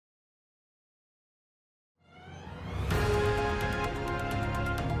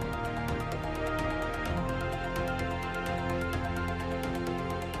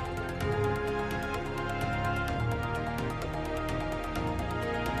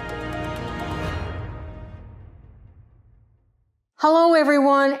Hello,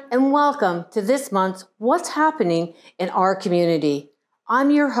 everyone, and welcome to this month's What's Happening in Our Community. I'm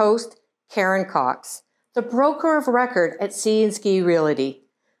your host, Karen Cox, the broker of record at C&Ski Realty.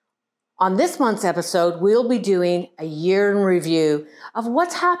 On this month's episode, we'll be doing a year in review of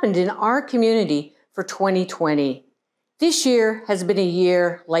what's happened in our community for 2020. This year has been a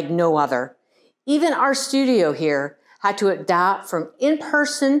year like no other. Even our studio here had to adapt from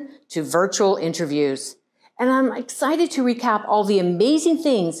in-person to virtual interviews. And I'm excited to recap all the amazing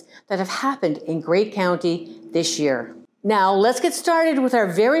things that have happened in Grey County this year. Now, let's get started with our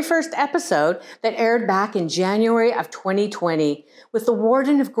very first episode that aired back in January of 2020 with the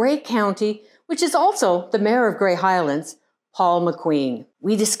Warden of Grey County, which is also the Mayor of Grey Highlands, Paul McQueen.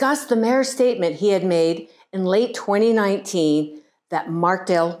 We discussed the Mayor's statement he had made in late 2019 that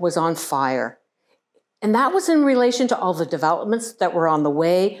Markdale was on fire. And that was in relation to all the developments that were on the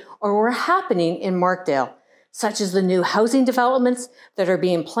way or were happening in Markdale, such as the new housing developments that are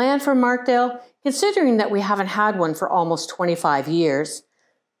being planned for Markdale, considering that we haven't had one for almost 25 years.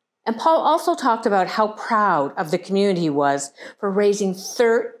 And Paul also talked about how proud of the community was for raising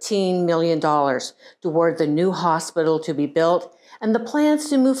 $13 million toward the new hospital to be built and the plans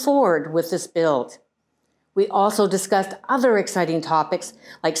to move forward with this build. We also discussed other exciting topics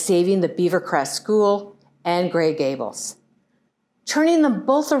like saving the Beavercrest School and Grey Gables. Turning them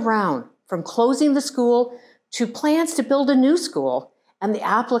both around from closing the school to plans to build a new school and the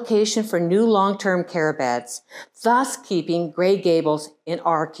application for new long-term care beds, thus keeping Grey Gables in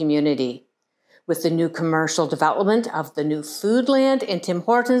our community. With the new commercial development of the new Foodland in Tim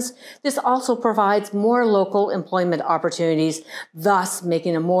Hortons, this also provides more local employment opportunities, thus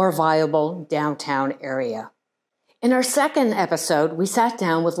making a more viable downtown area. In our second episode, we sat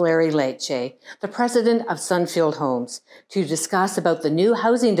down with Larry Lecce, the president of Sunfield Homes, to discuss about the new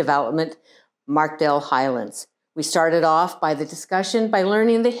housing development, Markdale Highlands. We started off by the discussion by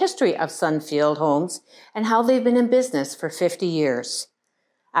learning the history of Sunfield Homes and how they've been in business for 50 years.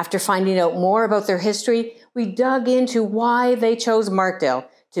 After finding out more about their history, we dug into why they chose Markdale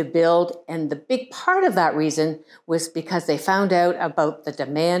to build, and the big part of that reason was because they found out about the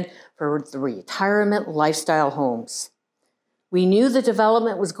demand for the retirement lifestyle homes. We knew the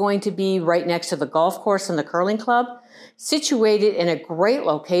development was going to be right next to the golf course and the curling club, situated in a great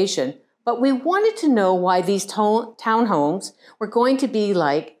location, but we wanted to know why these townhomes were going to be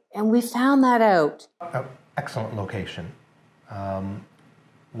like, and we found that out. Excellent location.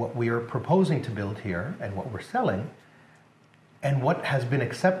 What we are proposing to build here and what we're selling and what has been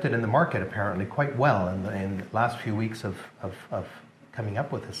accepted in the market apparently quite well in the last few weeks of coming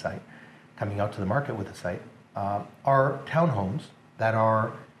up with the site, coming out to the market with the site, are townhomes that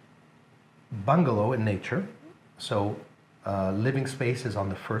are bungalow in nature. So living space is on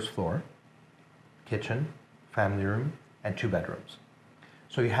the first floor, kitchen, family room, and 2 bedrooms.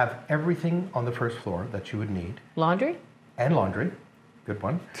 So you have everything on the first floor that you would need. Laundry? And laundry. Good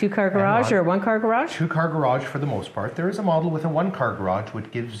one. 2-car garage or 1-car garage? 2-car garage for the most part. There is a model with a 1-car garage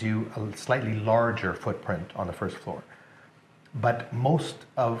which gives you a slightly larger footprint on the first floor. But most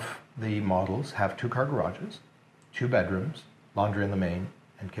of the models have 2-car garages, 2 bedrooms, laundry in the main,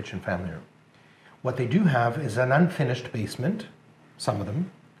 and kitchen family room. What they do have is an unfinished basement, some of them.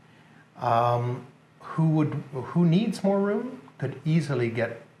 Who needs more room could easily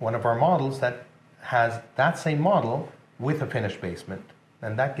get one of our models that has that same model with a finished basement,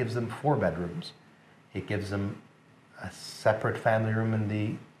 and that gives them 4 bedrooms. It gives them a separate family room in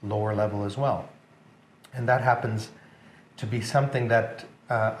the lower level as well. And that happens to be something that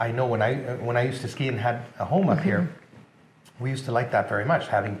I know when I used to ski and had a home up here, we used to like that very much,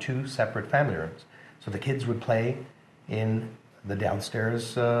 having 2 separate family rooms. So the kids would play in the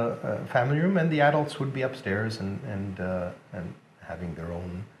downstairs family room, and the adults would be upstairs and having their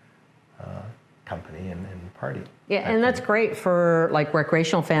own company and party. Yeah, and that's great for like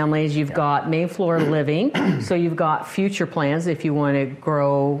recreational families. You've got main floor living, so you've got future plans if you want to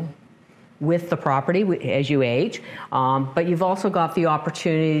grow with the property as you age. But you've also got the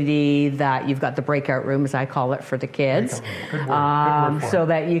opportunity that you've got the breakout room, as I call it, for the kids. Good word so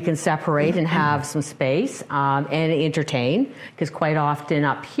that you can separate and have some space and entertain. Because quite often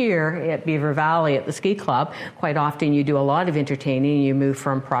up here at Beaver Valley at the ski club, quite often you do a lot of entertaining. You move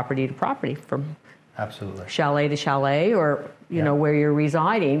from property to property, from absolutely chalet to chalet, or you know where you're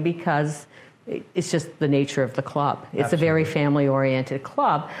residing, because it's just the nature of the club. It's a very family-oriented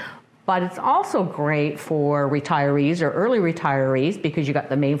club. But it's also great for retirees or early retirees because you got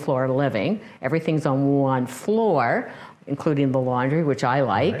the main floor living. Everything's on one floor, including the laundry, which I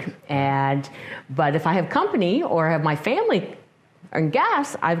like. Right. But if I have company or have my family and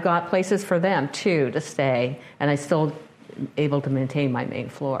guests, I've got places for them too to stay. And I still able to maintain my main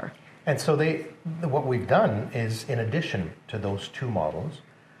floor. And so what we've done is, in addition to those two models,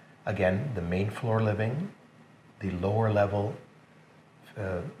 again, the main floor living, the lower level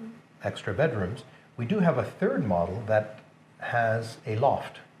extra bedrooms, we do have a third model that has a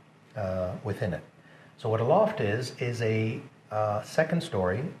loft within it. So what a loft is a second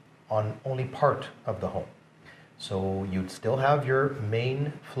story on only part of the home. So you'd still have your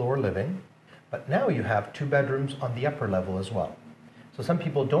main floor living, but now you have 2 bedrooms on the upper level as well. So some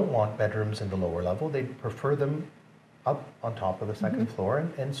people don't want bedrooms in the lower level. They prefer them up on top of the second floor,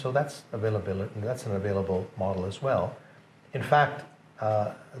 and so that's availability. That's an available model as well. In fact,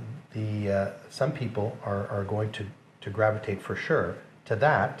 some people are going to gravitate for sure to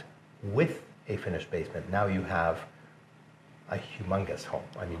that with a finished basement. Now you have a humongous home.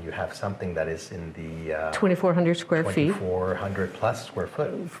 I mean, you have something that is in the 2,400 square feet. 2,400 plus square foot.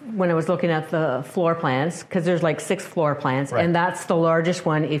 When I was looking at the floor plans, because there's like 6 floor plans, right. And that's the largest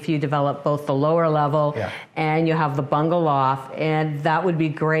one if you develop both the lower level and you have the bungalow loft, and that would be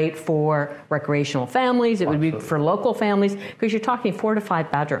great for recreational families. It would be for local families, because you're talking 4 to 5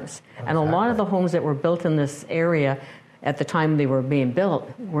 bedrooms. Exactly. And a lot of the homes that were built in this area at the time they were being built,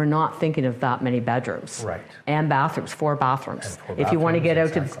 we're not thinking of that many bedrooms. Right. And bathrooms, 4 bathrooms. If you want to get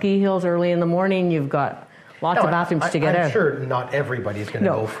out to the ski hills early in the morning, you've got lots of bathrooms to get out. I'm sure not everybody's going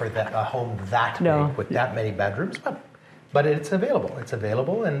to go for a home that big with that many bedrooms, but it's available. It's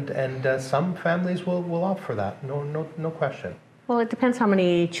available, and some families will opt for that. No question. Well, it depends how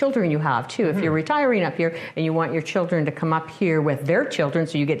many children you have, too. If you're retiring up here and you want your children to come up here with their children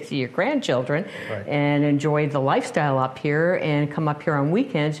so you get to see your grandchildren and enjoy the lifestyle up here and come up here on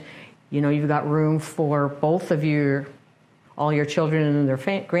weekends, you've got room for both of all your children and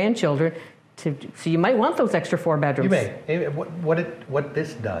their grandchildren. So you might want those extra 4 bedrooms. You may. What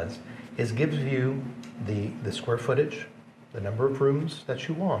this does is gives you the square footage, the number of rooms that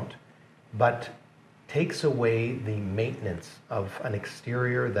you want, but takes away the maintenance of an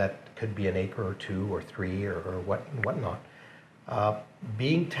exterior that could be an acre or 2 or 3 or whatnot.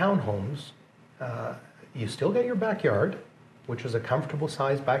 Being townhomes, you still get your backyard, which is a comfortable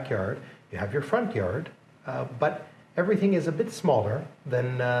sized backyard. You have your front yard, but everything is a bit smaller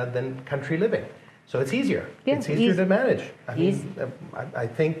than country living. So it's easier. Yeah, it's easier to manage. I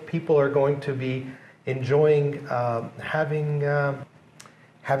think people are going to be enjoying having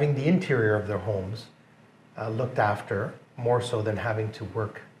the interior of their homes looked after more so than having to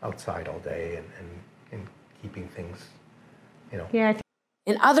work outside all day and keeping things, Yeah.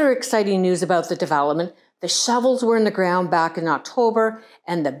 In other exciting news about the development, the shovels were in the ground back in October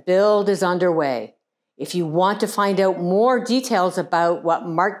and the build is underway. If you want to find out more details about what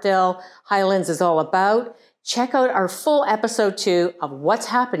Markdale Highlands is all about, check out our full episode 2 of What's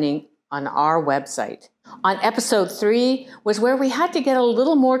Happening on our website. On episode 3 was where we had to get a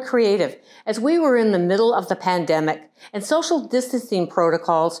little more creative as we were in the middle of the pandemic and social distancing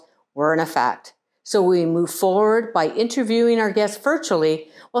protocols were in effect. So we moved forward by interviewing our guests virtually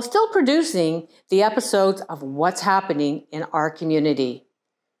while still producing the episodes of What's Happening in our community.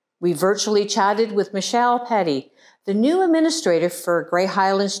 We virtually chatted with Michelle Petty, the new administrator for Grey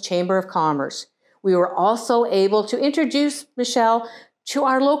Highlands Chamber of Commerce. We were also able to introduce Michelle to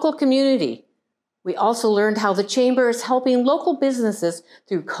our local community. We also learned how the Chamber is helping local businesses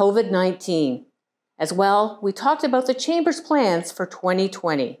through COVID-19. As well, we talked about the Chamber's plans for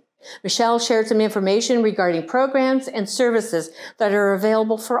 2020. Michelle shared some information regarding programs and services that are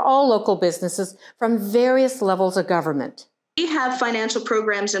available for all local businesses from various levels of government. We have financial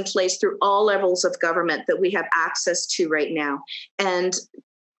programs in place through all levels of government that we have access to right now. And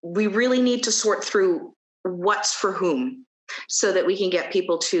we really need to sort through what's for whom, so that we can get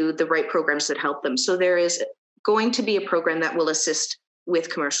people to the right programs that help them. So there is going to be a program that will assist with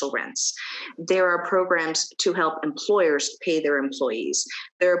commercial rents. There are programs to help employers pay their employees.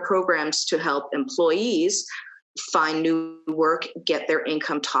 There are programs to help employees find new work, get their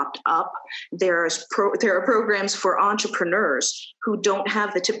income topped up. There are programs for entrepreneurs who don't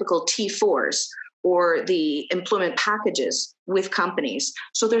have the typical T4s or the employment packages with companies.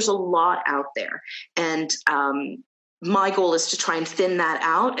 So there's a lot out there. And my goal is to try and thin that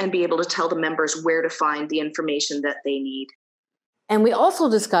out and be able to tell the members where to find the information that they need. And we also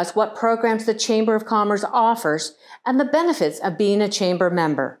discussed what programs the Chamber of Commerce offers and the benefits of being a Chamber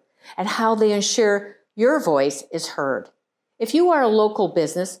member and how they ensure your voice is heard. If you are a local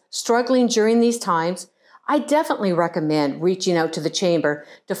business struggling during these times, I definitely recommend reaching out to the Chamber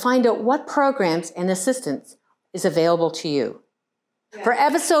to find out what programs and assistance is available to you. For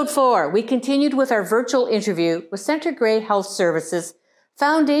episode 4, we continued with our virtual interview with Centre Grey Health Services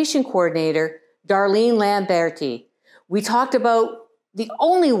Foundation Coordinator Darlene Lamberti. We talked about the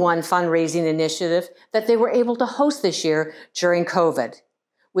only one fundraising initiative that they were able to host this year during COVID,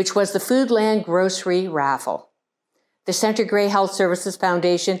 which was the Foodland Grocery Raffle. The Centre Grey Health Services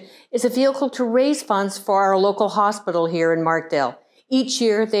Foundation is a vehicle to raise funds for our local hospital here in Markdale. Each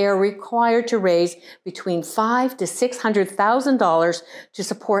year, they are required to raise between $500,000 to $600,000 to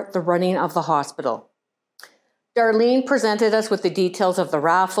support the running of the hospital. Darlene presented us with the details of the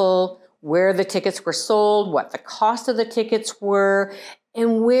raffle, where the tickets were sold, what the cost of the tickets were,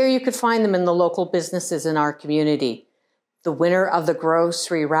 and where you could find them in the local businesses in our community. The winner of the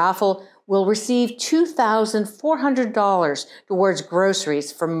grocery raffle will receive $2,400 towards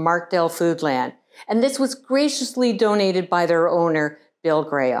groceries from Markdale Foodland, and this was graciously donated by their owner, Bill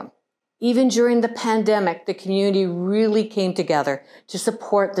Graham. Even during the pandemic, the community really came together to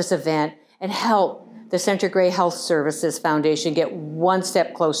support this event and help the Centre Grey Health Services Foundation get one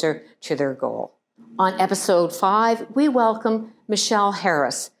step closer to their goal. On episode 5, we welcome Michelle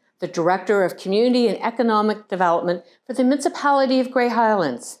Harris, the Director of Community and Economic Development for the Municipality of Grey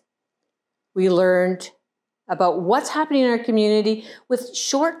Highlands. We learned about what's happening in our community with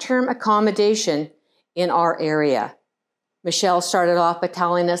short-term accommodation in our area. Michelle started off by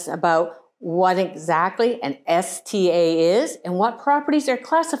telling us about what exactly an STA is and what properties are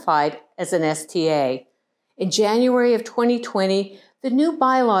classified as an STA. In January of 2020, the new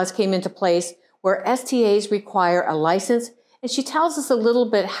bylaws came into place where STAs require a license, and she tells us a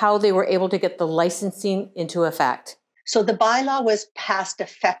little bit how they were able to get the licensing into effect. So the bylaw was passed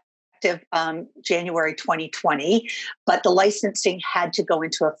effective January 2020, but the licensing had to go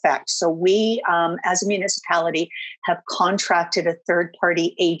into effect. So we, as a municipality, have contracted a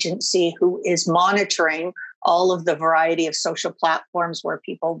third-party agency who is monitoring all of the variety of social platforms where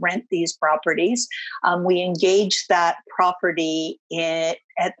people rent these properties. We engaged that property that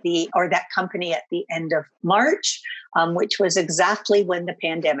company at the end of March, which was exactly when the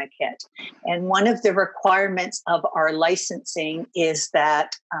pandemic hit. And one of the requirements of our licensing is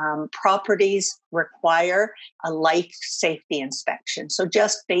that properties require a life safety inspection. So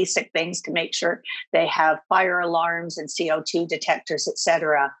just basic things to make sure they have fire alarms and CO2 detectors, et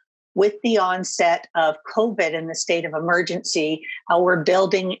cetera. With the onset of COVID and the state of emergency, our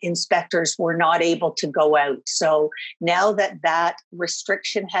building inspectors were not able to go out. So now that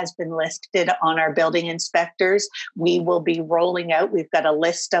restriction has been lifted on our building inspectors, we will be rolling out. We've got a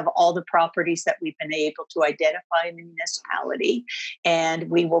list of all the properties that we've been able to identify in the municipality, and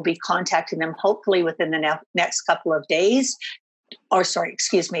we will be contacting them hopefully within the next couple of days.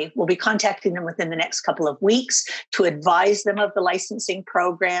 We'll be contacting them within the next couple of weeks to advise them of the licensing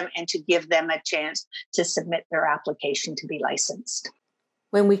program and to give them a chance to submit their application to be licensed.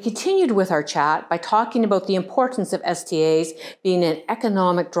 When we continued with our chat by talking about the importance of STAs being an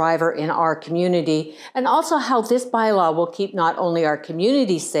economic driver in our community, and also how this bylaw will keep not only our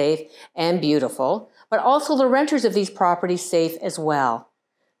community safe and beautiful, but also the renters of these properties safe as well.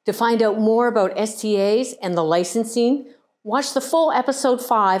 To find out more about STAs and the licensing, watch the full episode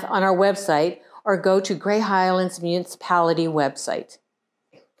 5 on our website or go to Grey Highlands Municipality website.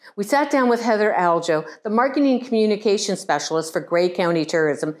 We sat down with Heather Aljo, the Marketing and Communication Specialist for Grey County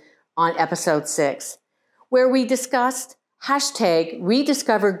Tourism, on episode 6, where we discussed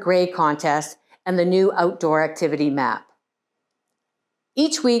 #RediscoverGrey contest and the new outdoor activity map.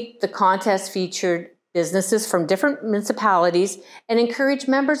 Each week, the contest featured businesses from different municipalities and encourage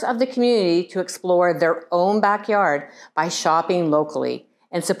members of the community to explore their own backyard by shopping locally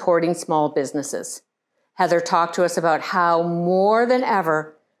and supporting small businesses. Heather talked to us about how more than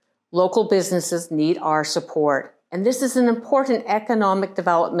ever, local businesses need our support. And this is an important economic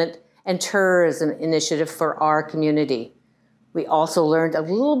development and tourism initiative for our community. We also learned a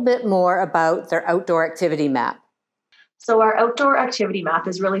little bit more about their outdoor activity map. So our outdoor activity map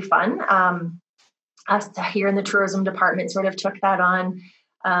is really fun. Us here in the tourism department sort of took that on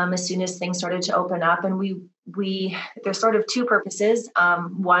as soon as things started to open up. And there's sort of two purposes.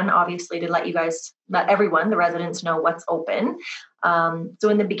 One, obviously, to let everyone, the residents, know what's open. So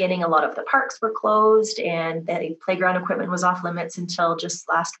in the beginning, a lot of the parks were closed and the playground equipment was off limits until just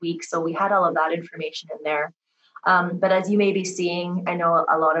last week. So we had all of that information in there. But as you may be seeing, I know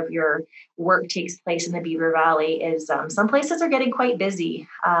a lot of your work takes place in the Beaver Valley, is some places are getting quite busy.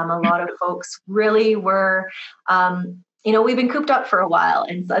 A lot of folks really were, we've been cooped up for a while,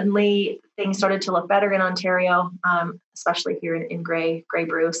 and suddenly things started to look better in Ontario, especially here in Grey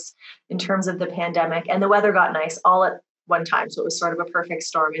Bruce, in terms of the pandemic. And the weather got nice all at one time. So it was sort of a perfect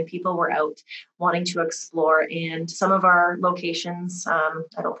storm, and people were out wanting to explore. And some of our locations,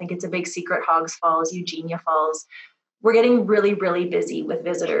 I don't think it's a big secret, Hoggs Falls, Eugenia Falls, we're getting really, really busy with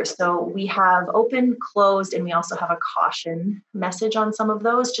visitors. So we have open, closed, and we also have a caution message on some of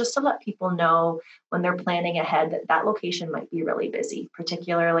those, just to let people know when they're planning ahead that that location might be really busy,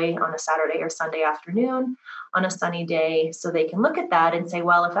 particularly on a Saturday or Sunday afternoon, on a sunny day. So they can look at that and say,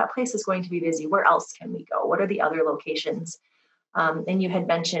 well, if that place is going to be busy, where else can we go? What are the other locations? And you had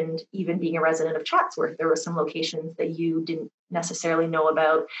mentioned, even being a resident of Chatsworth, there were some locations that you didn't necessarily know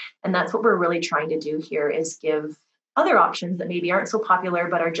about. And that's what we're really trying to do here, is give other options that maybe aren't so popular,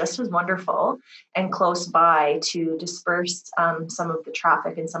 but are just as wonderful and close by, to disperse some of the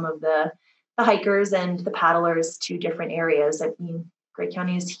traffic and some of the hikers and the paddlers to different areas. I mean, Grey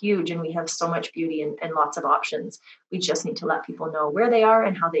County is huge and we have so much beauty and lots of options. We just need to let people know where they are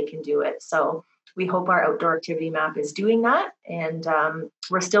and how they can do it. So we hope our outdoor activity map is doing that. And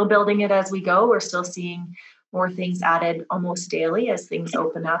we're still building it as we go. We're still seeing more things added almost daily as things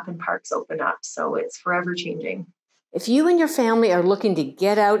open up and parks open up. So it's forever changing. If you and your family are looking to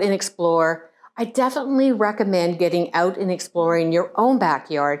get out and explore, I definitely recommend getting out and exploring your own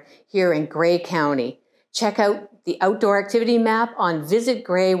backyard here in Grey County. Check out the outdoor activity map on Visit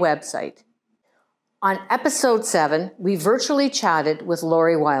Grey website. On episode 7, we virtually chatted with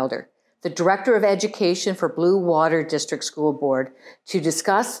Lori Wilder, the Director of Education for Blue Water District School Board, to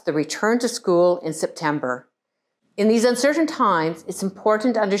discuss the return to school in September. In these uncertain times, it's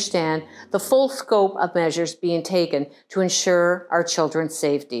important to understand the full scope of measures being taken to ensure our children's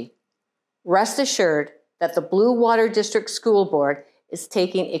safety. Rest assured that the Blue Water District School Board is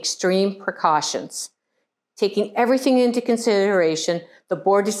taking extreme precautions. Taking everything into consideration, the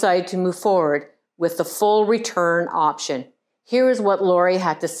board decided to move forward with the full return option. Here is what Lori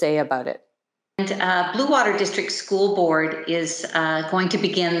had to say about it. And Blue Water District School Board is going to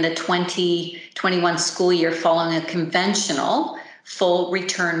begin the 2021 school year following a conventional full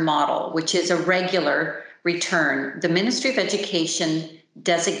return model, which is a regular return. The Ministry of Education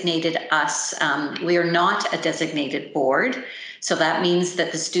designated us. We are not a designated board, so that means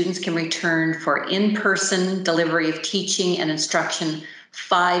that the students can return for in-person delivery of teaching and instruction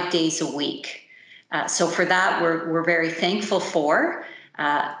 5 days a week. So for that, we're very thankful for.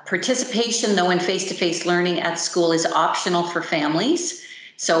 Participation, though, in face-to-face learning at school is optional for families.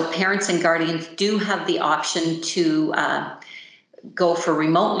 So parents and guardians do have the option to go for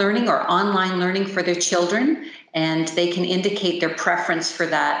remote learning or online learning for their children, and they can indicate their preference for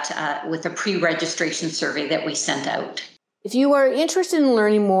that with a pre-registration survey that we sent out. If you are interested in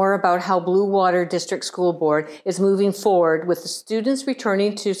learning more about how Blue Water District School Board is moving forward with the students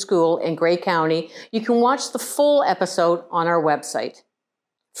returning to school in Grey County, you can watch the full episode on our website.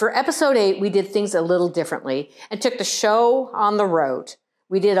 For episode 8, we did things a little differently and took the show on the road.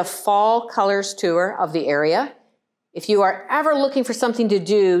 We did a fall colors tour of the area. If you are ever looking for something to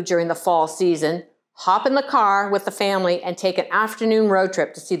do during the fall season, hop in the car with the family and take an afternoon road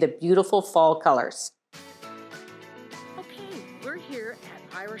trip to see the beautiful fall colors. Okay, we're here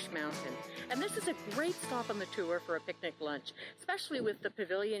at Irish Mountain, and this is a great stop on the tour for a picnic lunch, especially with the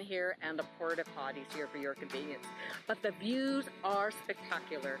pavilion here and the porta potties here for your convenience. But the views are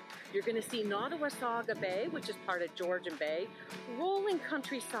spectacular. You're going to see Nottawasaga Bay, which is part of Georgian Bay, rolling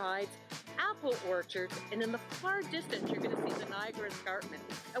countrysides, apple orchards, and in the far distance, you're going to see the Niagara Escarpment.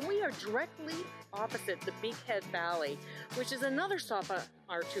 And we are directly opposite the Big Head Valley, which is another stop on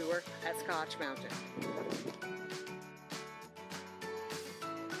our tour at Scotch Mountain.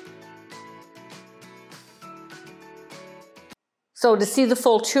 So to see the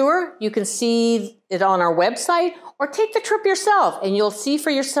full tour, you can see it on our website or take the trip yourself and you'll see for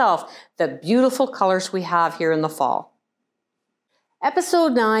yourself the beautiful colors we have here in the fall.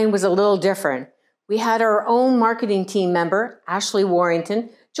 Episode 9 was a little different. We had our own marketing team member, Ashley Warrington,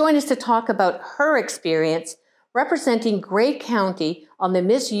 join us to talk about her experience representing Grey County on the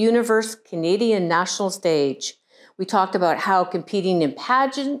Miss Universe Canadian National Stage. We talked about how competing in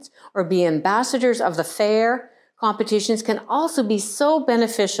pageants or being ambassadors of the fair competitions can also be so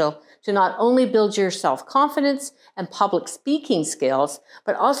beneficial to not only build your self-confidence and public speaking skills,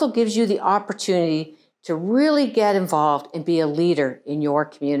 but also gives you the opportunity to really get involved and be a leader in your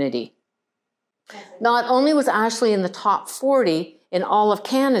community. Not only was Ashley in the top 40 in all of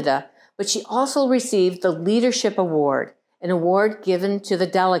Canada, but she also received the Leadership Award, an award given to the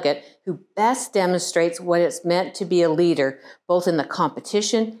delegate who best demonstrates what it's meant to be a leader, both in the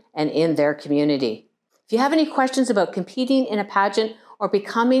competition and in their community. If you have any questions about competing in a pageant or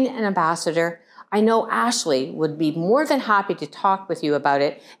becoming an ambassador, I know Ashley would be more than happy to talk with you about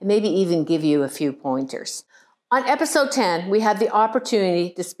it and maybe even give you a few pointers. On episode 10, we had the opportunity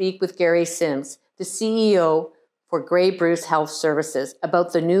to speak with Gary Sims, the CEO for Grey Bruce Health Services,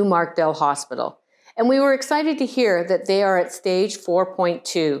 about the new Markdale Hospital. And we were excited to hear that they are at stage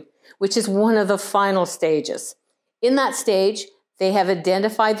 4.2, which is one of the final stages. In that stage, they have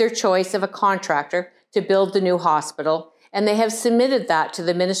identified their choice of a contractor to build the new hospital, and they have submitted that to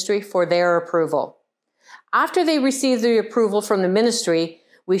the ministry for their approval. After they receive the approval from the ministry,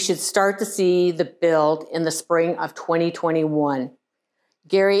 we should start to see the build in the spring of 2021.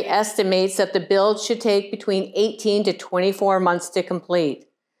 Gary estimates that the build should take between 18 to 24 months to complete.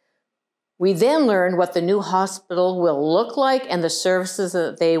 We then learn what the new hospital will look like and the services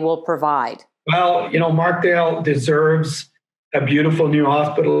that they will provide. Well, Markdale deserves a beautiful new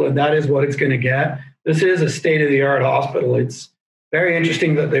hospital, and that is what it's going to get. This is a state-of-the-art hospital. It's very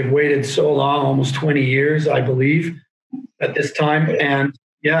interesting that they've waited so long, almost 20 years, I believe, at this time. And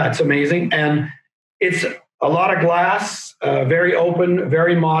yeah, it's amazing. And it's a lot of glass, very open,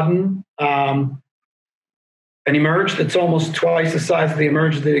 very modern. An Emerge that's almost twice the size of the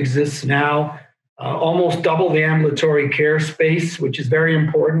Emerge that exists now, almost double the ambulatory care space, which is very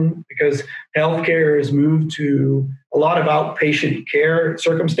important because healthcare has moved to a lot of outpatient care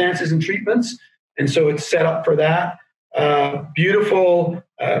circumstances and treatments. And so it's set up for that. Beautiful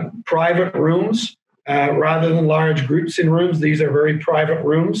private rooms rather than large groups in rooms. These are very private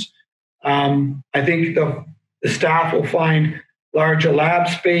rooms. I think the staff will find larger lab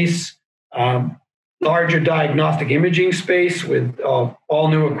space, larger diagnostic imaging space with all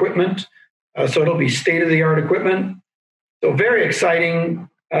new equipment. So it'll be state-of-the-art equipment. So very exciting,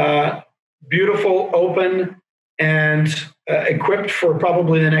 beautiful, open, and equipped for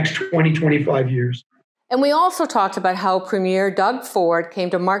probably the next 20, 25 years. And we also talked about how Premier Doug Ford came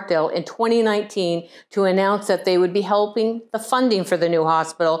to Markdale in 2019 to announce that they would be helping the funding for the new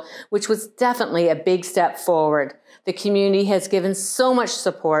hospital, which was definitely a big step forward. The community has given so much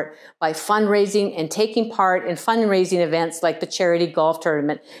support by fundraising and taking part in fundraising events like the charity golf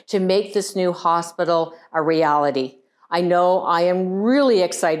tournament to make this new hospital a reality. I know I am really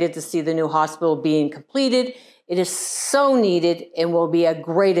excited to see the new hospital being completed. It is so needed and will be a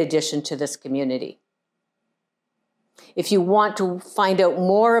great addition to this community. If you want to find out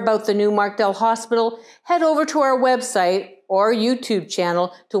more about the new Markdale Hospital, head over to our website or YouTube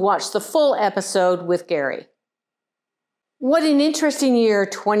channel to watch the full episode with Gary. What an interesting year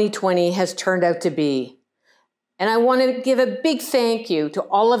 2020 has turned out to be. And I want to give a big thank you to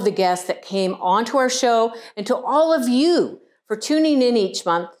all of the guests that came onto our show and to all of you for tuning in each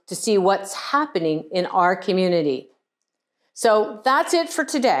month to see what's happening in our community. So that's it for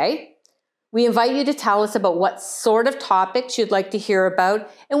today. We invite you to tell us about what sort of topics you'd like to hear about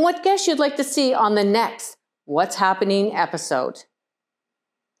and what guests you'd like to see on the next What's Happening episode.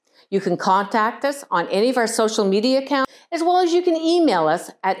 You can contact us on any of our social media accounts, as well as you can email us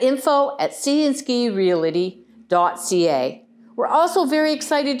at info@seeandskirealty.ca. We're also very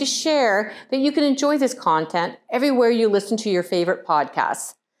excited to share that you can enjoy this content everywhere you listen to your favorite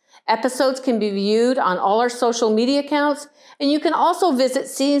podcasts. Episodes can be viewed on all our social media accounts, and you can also visit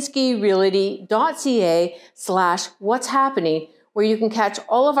seeandskirealty.ca/what's happening, where you can catch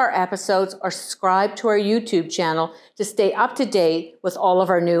all of our episodes or subscribe to our YouTube channel to stay up to date with all of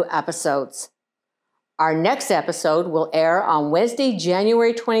our new episodes. Our next episode will air on Wednesday,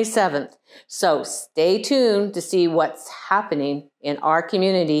 January 27th, so stay tuned to see what's happening in our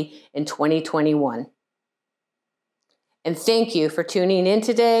community in 2021. And thank you for tuning in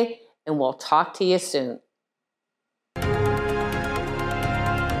today, and we'll talk to you soon.